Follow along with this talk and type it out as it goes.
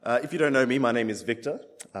If you don't know me, my name is Victor.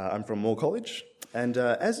 I'm from Moore College. And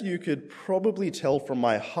as you could probably tell from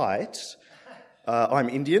my height, I'm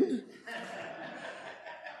Indian.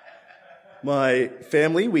 My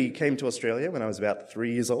family, we came to Australia when I was about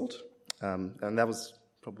 3 years old. And that was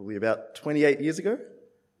probably about 28 years ago.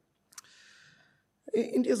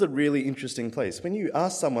 India's a really interesting place. When you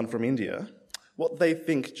ask someone from India what they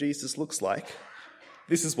think Jesus looks like,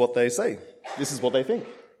 this is what they say. This is what they think.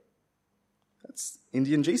 That's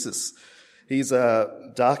Indian Jesus. He's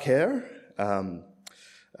dark hair, kind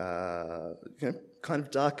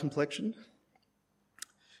of dark complexion.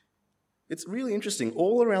 It's really interesting.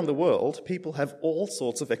 All around the world, people have all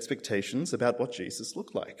sorts of expectations about what Jesus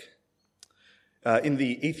looked like. In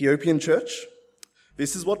the Ethiopian church,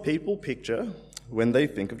 this is what people picture when they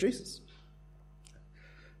think of Jesus.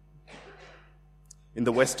 In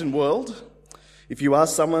the Western world, if you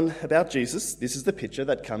ask someone about Jesus, this is the picture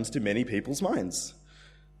that comes to many people's minds.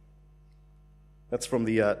 That's from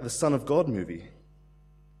the Son of God movie.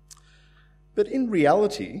 But in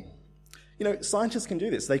reality, scientists can do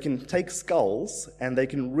this. They can take skulls and they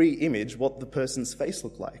can re-image what the person's face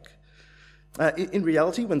looked like. In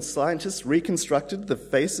reality, when scientists reconstructed the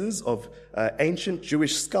faces of ancient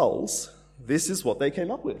Jewish skulls, this is what they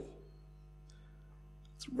came up with.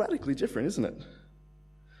 It's radically different, isn't it?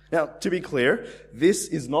 Now, to be clear, this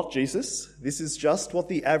is not Jesus. This is just what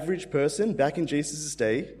the average person back in Jesus'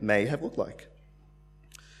 day may have looked like.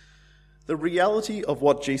 The reality of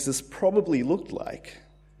what Jesus probably looked like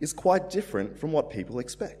is quite different from what people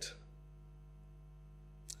expect.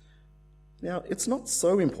 Now, it's not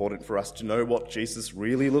so important for us to know what Jesus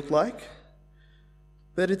really looked like,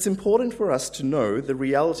 but it's important for us to know the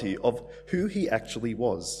reality of who he actually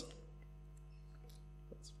was.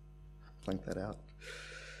 Let's blank that out.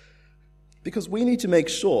 Because we need to make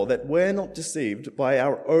sure that we're not deceived by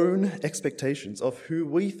our own expectations of who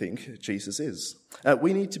we think Jesus is.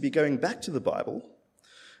 We need to be going back to the Bible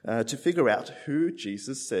to figure out who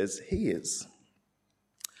Jesus says he is.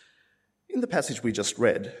 In the passage we just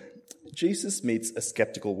read, Jesus meets a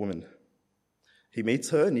skeptical woman. He meets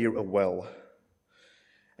her near a well.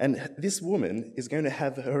 And this woman is going to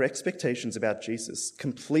have her expectations about Jesus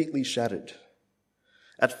completely shattered.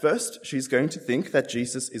 At first, she's going to think that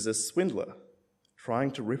Jesus is a swindler,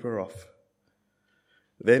 trying to rip her off.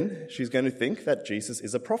 Then she's going to think that Jesus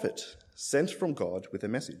is a prophet, sent from God with a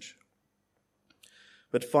message.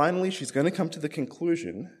 But finally, she's going to come to the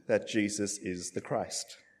conclusion that Jesus is the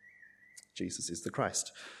Christ. Jesus is the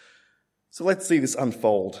Christ. So let's see this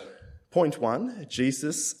unfold. Point 1,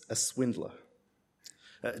 Jesus, a swindler.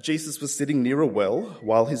 Jesus was sitting near a well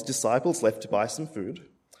while his disciples left to buy some food,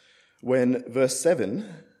 when, verse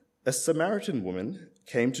 7, a Samaritan woman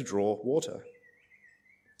came to draw water.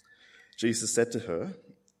 Jesus said to her,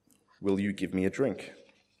 "Will you give me a drink?"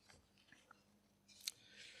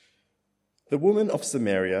 The woman of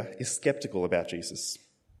Samaria is skeptical about Jesus.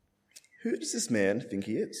 Who does this man think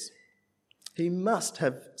he is? He must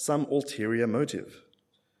have some ulterior motive.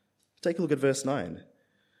 Take a look at verse 9.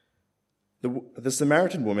 The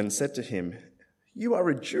Samaritan woman said to him, "You are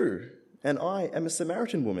a Jew, and I am a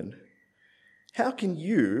Samaritan woman. How can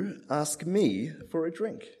you ask me for a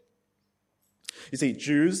drink?" You see,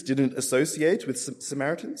 Jews didn't associate with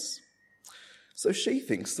Samaritans. So she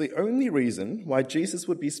thinks the only reason why Jesus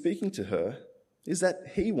would be speaking to her is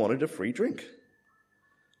that he wanted a free drink.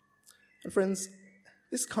 And friends,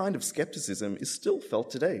 this kind of skepticism is still felt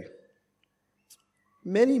today.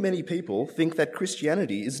 Many people think that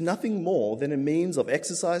Christianity is nothing more than a means of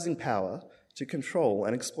exercising power to control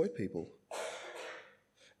and exploit people.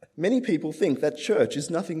 Many people think that church is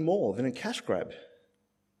nothing more than a cash grab.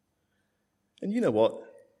 And you know what?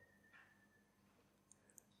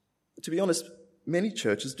 To be honest, many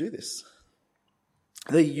churches do this.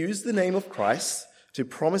 They use the name of Christ to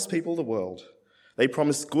promise people the world. They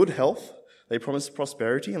promise good health, they promise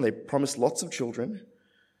prosperity, and they promise lots of children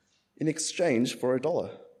in exchange for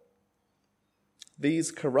 $1.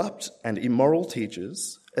 These corrupt and immoral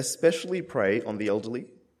teachers especially prey on the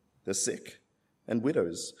elderly, the sick, and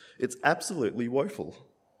widows. It's absolutely woeful.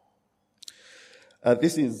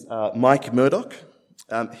 This is Mike Murdoch.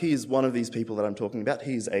 He is one of these people that I'm talking about.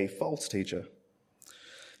 He's a false teacher.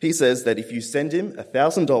 He says that if you send him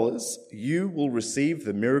 $1,000, you will receive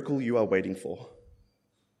the miracle you are waiting for.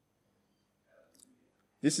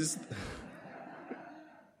 This is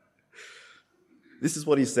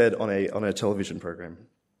what he said on a television program.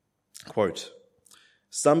 Quote,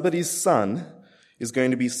 "Somebody's son is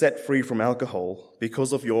going to be set free from alcohol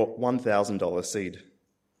because of your $1,000 seed.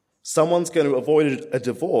 Someone's going to avoid a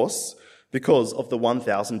divorce because of the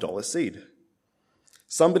 $1,000 seed.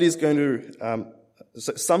 Somebody's going to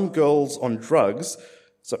some girl on drugs,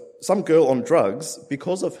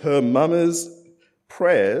 because of her mama's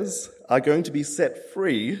prayers, are going to be set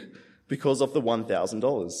free because of the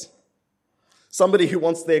 $1,000. Somebody who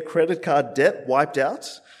wants their credit card debt wiped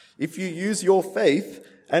out, if you use your faith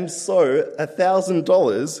and sow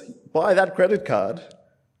 $1,000, buy that credit card,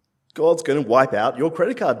 God's going to wipe out your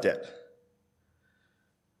credit card debt.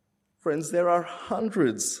 Friends, there are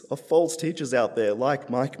hundreds of false teachers out there like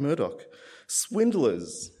Mike Murdoch,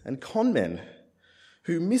 swindlers and con men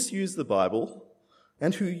who misuse the Bible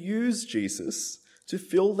and who use Jesus to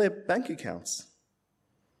fill their bank accounts.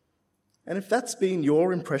 And if that's been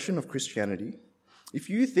your impression of Christianity, if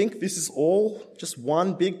you think this is all just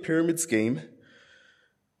one big pyramid scheme,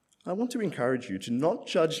 I want to encourage you to not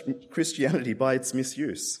judge Christianity by its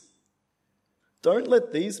misuse. Don't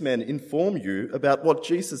let these men inform you about what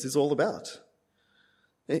Jesus is all about.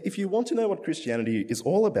 If you want to know what Christianity is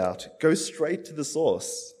all about, go straight to the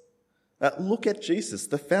source. Look at Jesus,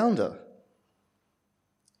 the founder.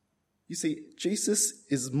 You see, Jesus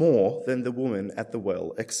is more than the woman at the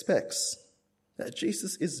well expects.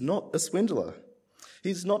 Jesus is not a swindler.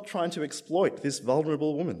 He's not trying to exploit this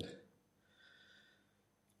vulnerable woman.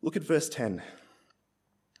 Look at verse 10.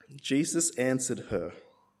 Jesus answered her,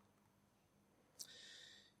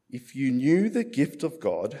 "If you knew the gift of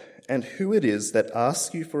God and who it is that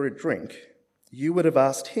asks you for a drink, you would have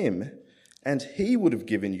asked him, and he would have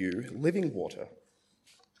given you living water."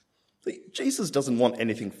 Jesus doesn't want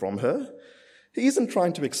anything from her. He isn't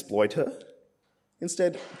trying to exploit her.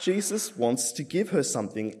 Instead, Jesus wants to give her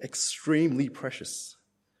something extremely precious.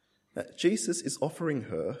 Jesus is offering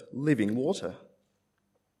her living water.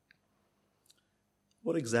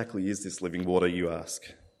 What exactly is this living water, you ask?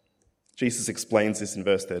 Jesus explains this in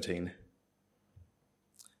verse 13.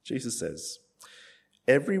 Jesus says,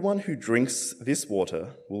 "Everyone who drinks this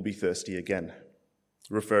water will be thirsty again,"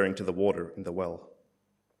 referring to the water in the well.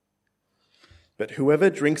 "But whoever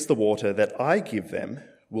drinks the water that I give them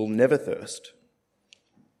will never thirst.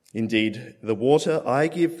 Indeed, the water I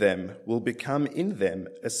give them will become in them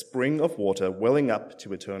a spring of water welling up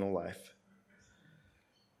to eternal life."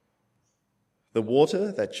 The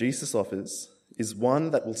water that Jesus offers is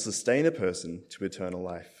one that will sustain a person to eternal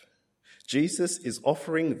life. Jesus is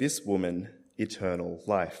offering this woman eternal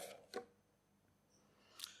life.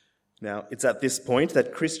 Now, it's at this point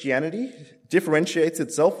that Christianity differentiates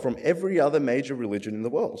itself from every other major religion in the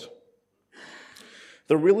world.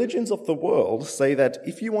 The religions of the world say that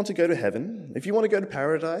if you want to go to heaven, if you want to go to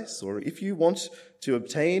paradise, or if you want to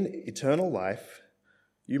obtain eternal life,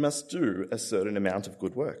 you must do a certain amount of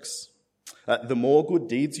good works. The more good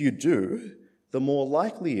deeds you do, the more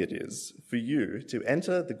likely it is for you to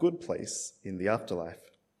enter the good place in the afterlife.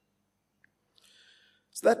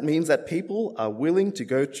 So that means that people are willing to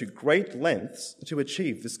go to great lengths to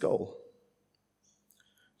achieve this goal.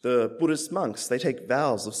 The Buddhist monks, they take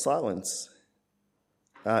vows of silence.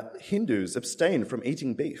 Hindus abstain from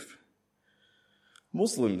eating beef.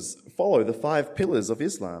 Muslims follow the 5 pillars of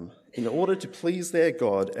Islam in order to please their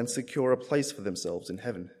God and secure a place for themselves in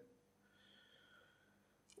heaven.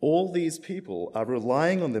 All these people are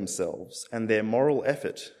relying on themselves and their moral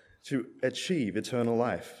effort to achieve eternal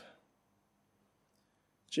life.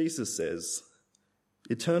 Jesus says,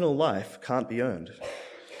 eternal life can't be earned.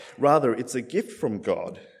 Rather, it's a gift from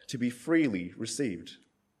God to be freely received.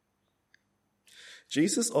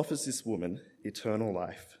 Jesus offers this woman eternal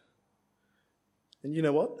life. And you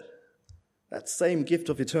know what? That same gift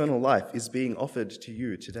of eternal life is being offered to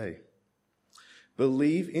you today.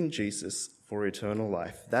 Believe in Jesus for eternal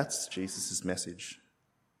life. That's Jesus' message.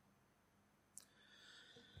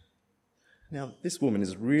 Now, this woman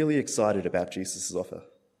is really excited about Jesus' offer.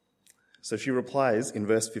 So she replies in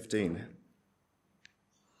verse 15,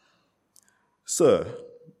 "Sir,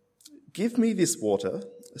 give me this water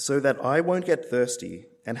so that I won't get thirsty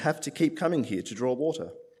and have to keep coming here to draw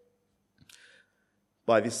water."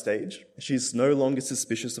 By this stage, she's no longer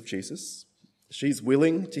suspicious of Jesus. She's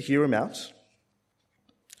willing to hear him out.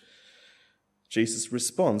 Jesus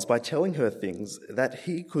responds by telling her things that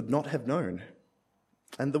he could not have known.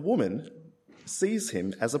 And the woman sees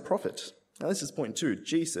him as a prophet. Now this is point 2,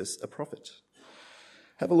 Jesus, a prophet.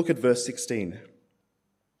 Have a look at verse 16.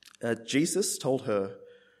 Jesus told her,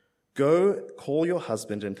 "Go, call your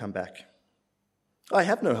husband and come back." "I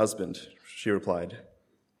have no husband," she replied.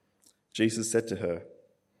 Jesus said to her,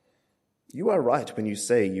 "You are right when you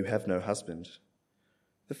say you have no husband.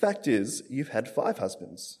 The fact is, you've had 5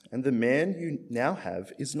 husbands, and the man you now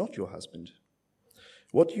have is not your husband.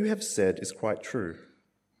 What you have said is quite true."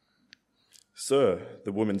 "Sir,"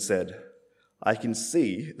 the woman said, "I can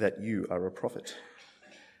see that you are a prophet."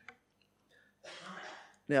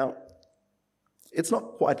 Now, it's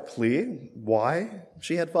not quite clear why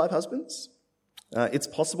she had 5 husbands. It's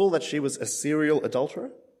possible that she was a serial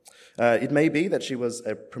adulterer. It may be that she was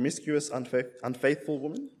a promiscuous, unfaithful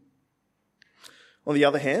woman. On the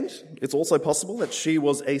other hand, it's also possible that she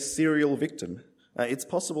was a serial victim. It's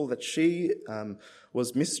possible that she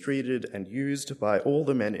was mistreated and used by all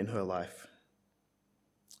the men in her life.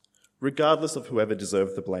 Regardless of whoever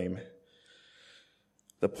deserved the blame,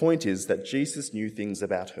 the point is that Jesus knew things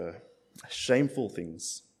about her, shameful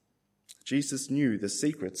things. Jesus knew the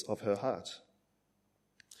secrets of her heart.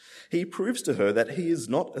 He proves to her that he is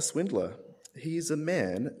not a swindler. He is a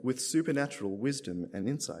man with supernatural wisdom and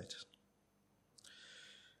insight.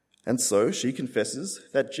 And so she confesses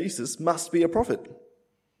that Jesus must be a prophet.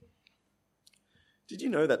 Did you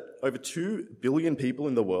know that over 2 billion people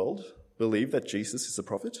in the world believe that Jesus is a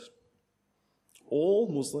prophet? All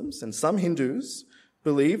Muslims and some Hindus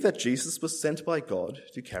believe that Jesus was sent by God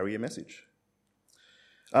to carry a message.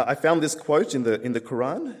 I found this quote in the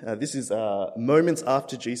Quran. This is moments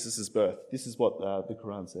after Jesus' birth. This is what the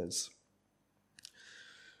Quran says.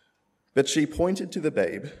 But she pointed to the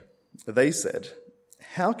babe. They said,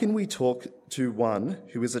 "How can we talk to one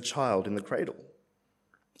who is a child in the cradle?"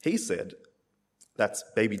 He said, that's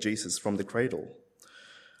baby Jesus from the cradle,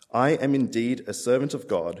 "I am indeed a servant of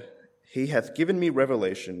God. He hath given me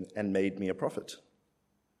revelation and made me a prophet."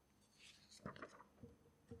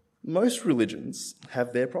 Most religions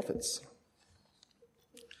have their prophets.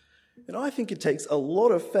 And I think it takes a lot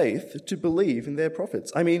of faith to believe in their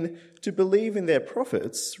prophets. I mean, to believe in their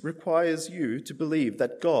prophets requires you to believe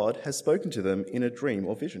that God has spoken to them in a dream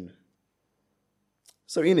or vision.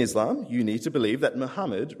 So in Islam, you need to believe that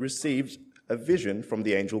Muhammad received a vision from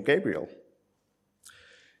the angel Gabriel.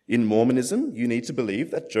 In Mormonism, you need to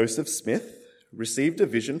believe that Joseph Smith received a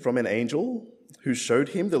vision from an angel who showed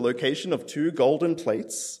him the location of 2 golden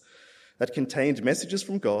plates that contained messages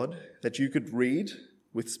from God that you could read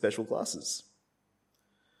with special glasses.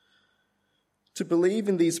 To believe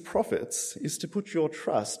in these prophets is to put your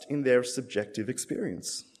trust in their subjective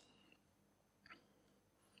experience.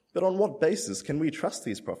 But on what basis can we trust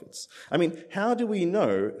these prophets? I mean, how do we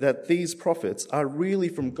know that these prophets are really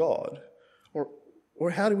from God?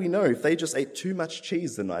 Or how do we know if they just ate too much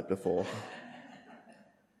cheese the night before?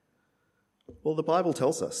 Well, the Bible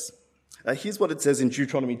tells us. Here's what it says in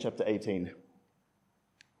Deuteronomy chapter 18.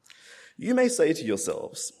 "You may say to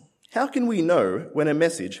yourselves, 'How can we know when a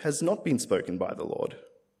message has not been spoken by the Lord?'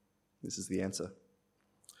 This is the answer.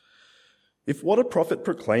 'If what a prophet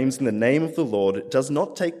proclaims in the name of the Lord does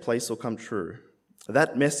not take place or come true,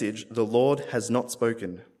 that message the Lord has not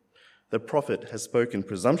spoken. The prophet has spoken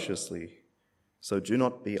presumptuously, so do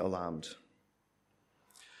not be alarmed.'"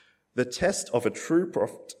 The test of a true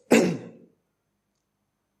prophet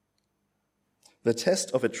The test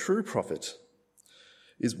of a true prophet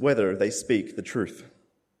is whether they speak the truth.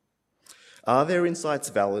 Are their insights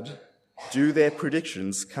valid? Do their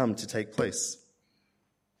predictions come to take place?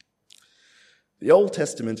 The Old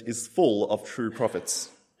Testament is full of true prophets.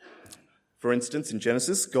 For instance, in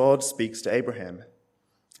Genesis, God speaks to Abraham,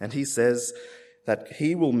 and he says that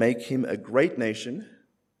he will make him a great nation,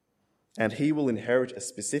 and he will inherit a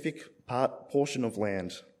specific portion of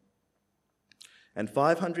land. And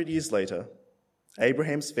 500 years later,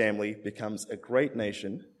 Abraham's family becomes a great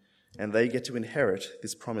nation, and they get to inherit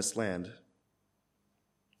this promised land.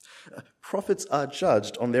 Prophets are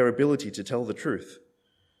judged on their ability to tell the truth.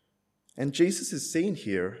 And Jesus is seen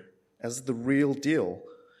here as the real deal.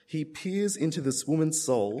 He peers into this woman's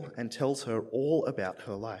soul and tells her all about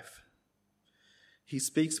her life. He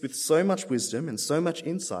speaks with so much wisdom and so much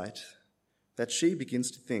insight that she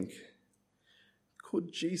begins to think,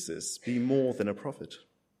 could Jesus be more than a prophet?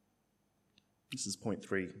 This is point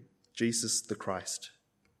 3, Jesus the Christ.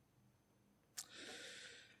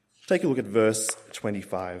 Take a look at verse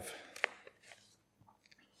 25.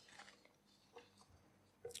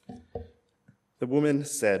 The woman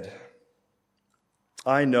said,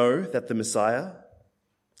 "I know that the Messiah,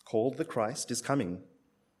 called the Christ, is coming.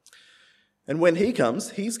 And when he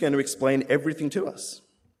comes, he's going to explain everything to us."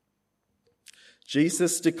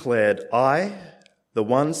 Jesus declared, "I, the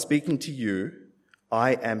one speaking to you,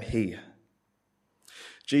 I am he."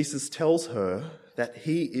 Jesus tells her that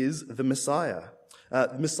he is the Messiah.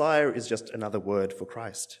 The Messiah is just another word for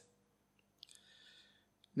Christ.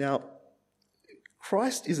 Now,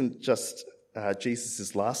 Christ isn't just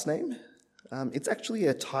Jesus' last name. It's actually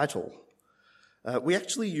a title. We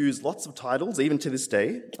actually use lots of titles, even to this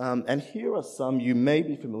day, and here are some you may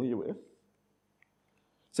be familiar with.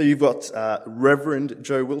 So you've got Reverend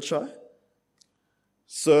Joe Wiltshire,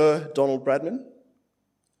 Sir Donald Bradman,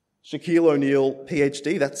 Shaquille O'Neal,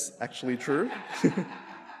 PhD, that's actually true.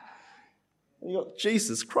 You got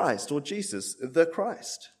Jesus Christ, or Jesus the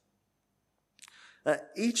Christ.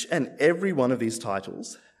 Each and every one of these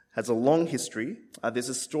titles has a long history. There's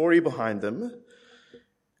a story behind them.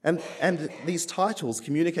 And these titles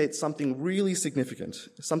communicate something really significant,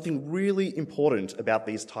 something really important about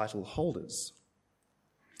these title holders.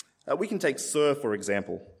 We can take Sir, for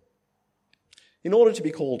example. In order to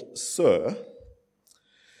be called Sir,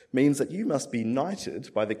 means that you must be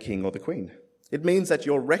knighted by the king or the queen. It means that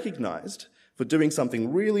you're recognised for doing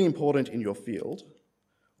something really important in your field,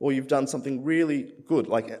 or you've done something really good,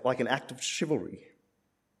 like an act of chivalry.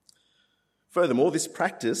 Furthermore, this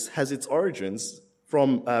practice has its origins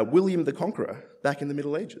from William the Conqueror back in the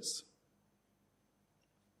Middle Ages.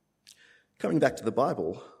 Coming back to the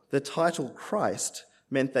Bible, the title Christ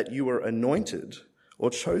meant that you were anointed or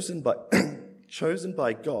chosen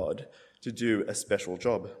by God to do a special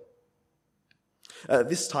job.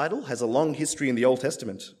 This title has a long history in the Old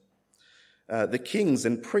Testament. The kings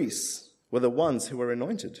and priests were the ones who were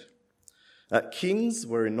anointed. Kings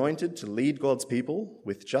were anointed to lead God's people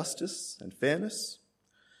with justice and fairness,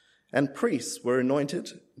 and priests were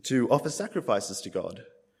anointed to offer sacrifices to God,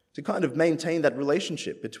 to kind of maintain that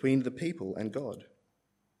relationship between the people and God.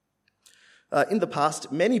 In the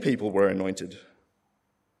past, many people were anointed,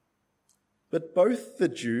 but both the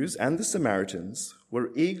Jews and the Samaritans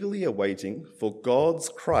were eagerly awaiting for God's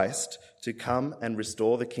Christ to come and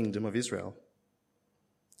restore the kingdom of Israel.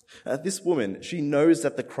 This woman, she knows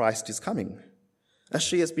that the Christ is coming, as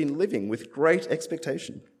she has been living with great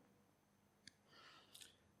expectation.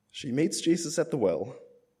 She meets Jesus at the well,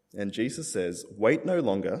 and Jesus says, "Wait no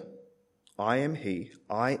longer, I am he,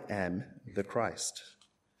 I am the Christ."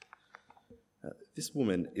 This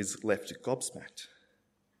woman is left gobsmacked.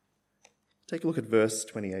 Take a look at verse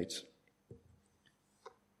 28.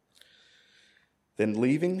 Then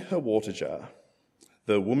leaving her water jar,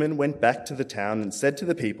 the woman went back to the town and said to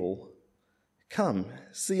the people, "Come,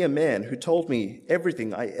 see a man who told me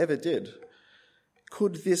everything I ever did.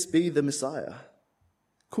 Could this be the Messiah?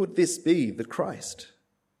 Could this be the Christ?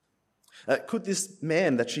 Could this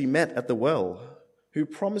man that she met at the well, who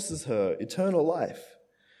promises her eternal life,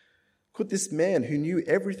 could this man who knew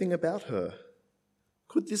everything about her,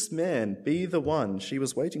 could this man be the one she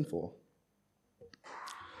was waiting for?"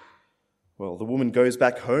 Well, the woman goes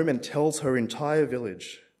back home and tells her entire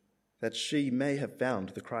village that she may have found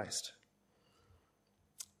the Christ.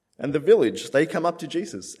 And the village, they come up to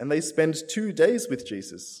Jesus and they spend 2 days with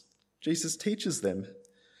Jesus. Jesus teaches them.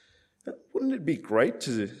 Wouldn't it be great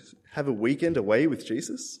to have a weekend away with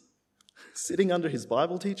Jesus? Sitting under his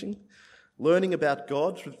Bible teaching, learning about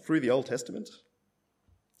God through the Old Testament?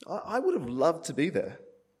 I would have loved to be there.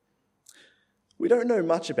 We don't know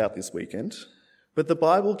much about this weekend, but the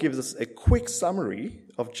Bible gives us a quick summary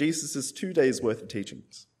of Jesus' 2 days' worth of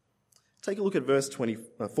teachings. Take a look at verse 42.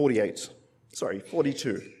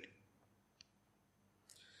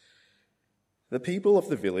 The people of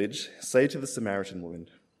the village say to the Samaritan woman,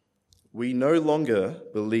 "We no longer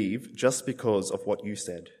believe just because of what you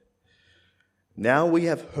said. Now we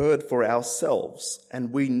have heard for ourselves,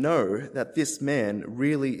 and we know that this man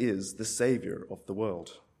really is the Saviour of the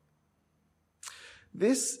world."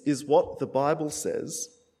 This is what the Bible says.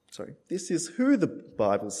 This is who the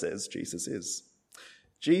Bible says Jesus is.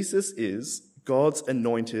 Jesus is God's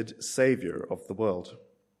anointed Saviour of the world.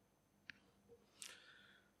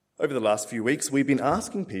 Over the last few weeks, we've been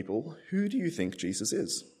asking people, who do you think Jesus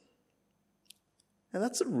is? And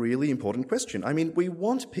that's a really important question. I mean, we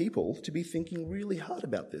want people to be thinking really hard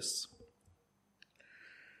about this.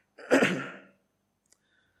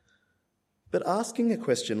 But asking a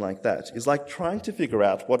question like that is like trying to figure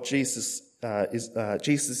out what Jesus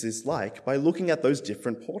is like by looking at those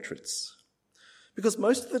different portraits. Because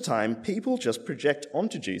most of the time, people just project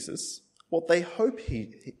onto Jesus what they hope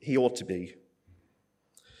he ought to be.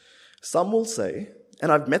 Some will say,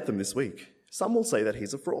 and I've met them this week, some will say that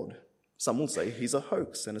he's a fraud. Some will say he's a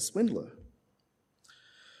hoax and a swindler.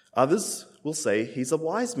 Others will say he's a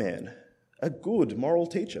wise man, a good moral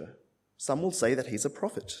teacher. Some will say that he's a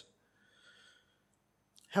prophet.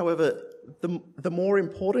 However, the more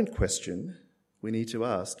important question we need to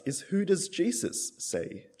ask is, who does Jesus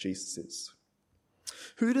say Jesus is?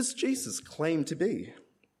 Who does Jesus claim to be?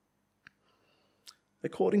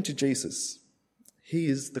 According to Jesus, he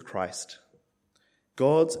is the Christ,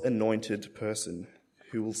 God's anointed person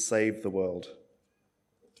who will save the world.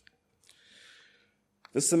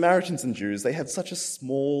 The Samaritans and Jews, they had such a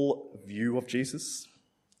small view of Jesus.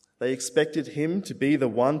 They expected him to be the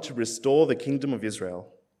one to restore the kingdom of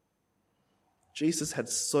Israel. Jesus had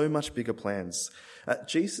so much bigger plans.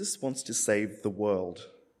 Jesus wants to save the world.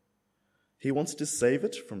 He wants to save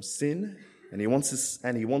it from sin, and he wants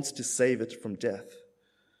to save it from death.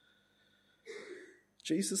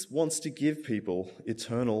 Jesus wants to give people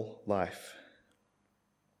eternal life.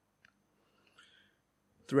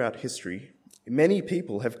 Throughout history, many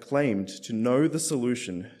people have claimed to know the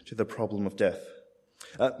solution to the problem of death.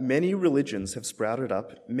 Many religions have sprouted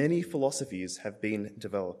up, many philosophies have been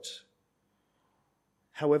developed.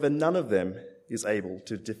 However, none of them is able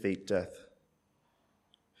to defeat death.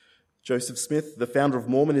 Joseph Smith, the founder of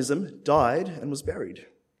Mormonism, died and was buried.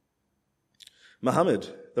 Muhammad,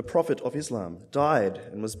 the prophet of Islam, died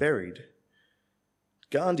and was buried.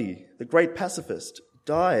 Gandhi, the great pacifist,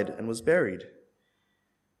 died and was buried.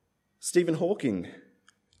 Stephen Hawking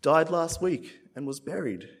died last week and was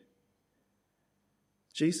buried.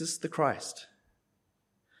 Jesus the Christ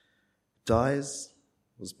dies,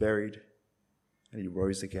 was buried, and he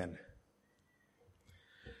rose again.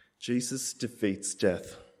 Jesus defeats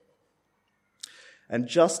death. And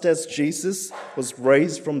just as Jesus was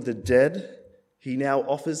raised from the dead, he now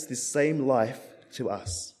offers this same life to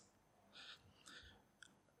us.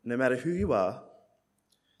 No matter who you are,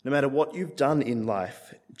 no matter what you've done in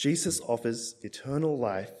life, Jesus offers eternal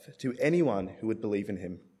life to anyone who would believe in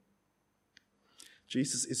him.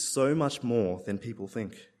 Jesus is so much more than people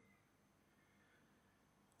think.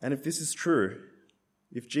 And if this is true,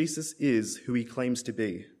 if Jesus is who he claims to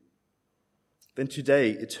be, then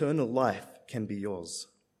today eternal life can be yours.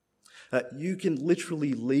 You can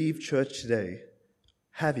literally leave church today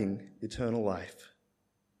having eternal life.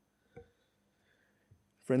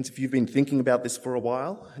 Friends, if you've been thinking about this for a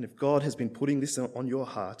while, and if God has been putting this on your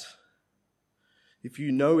heart, if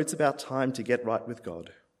you know it's about time to get right with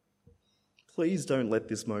God, please don't let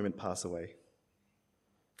this moment pass away.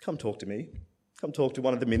 Come talk to me. Come talk to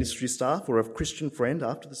one of the ministry staff or a Christian friend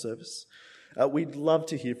after the service. We'd love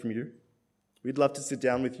to hear from you. We'd love to sit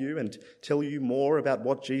down with you and tell you more about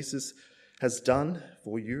what Jesus has done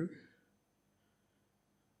for you.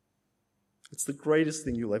 It's the greatest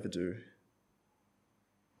thing you'll ever do.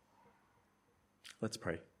 Let's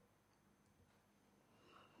pray.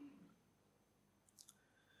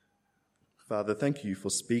 Father, thank you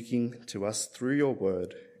for speaking to us through your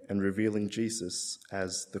word and revealing Jesus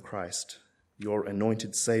as the Christ, your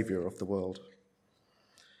anointed Saviour of the world.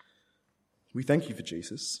 We thank you for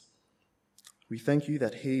Jesus. We thank you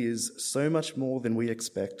that he is so much more than we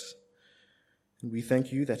expect. And we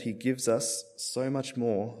thank you that he gives us so much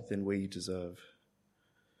more than we deserve.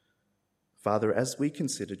 Father, as we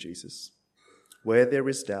consider Jesus, where there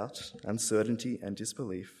is doubt, uncertainty, and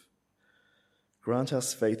disbelief, grant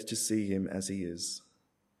us faith to see him as he is,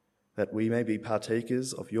 that we may be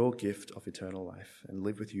partakers of your gift of eternal life and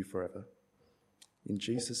live with you forever. In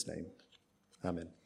Jesus' name, amen.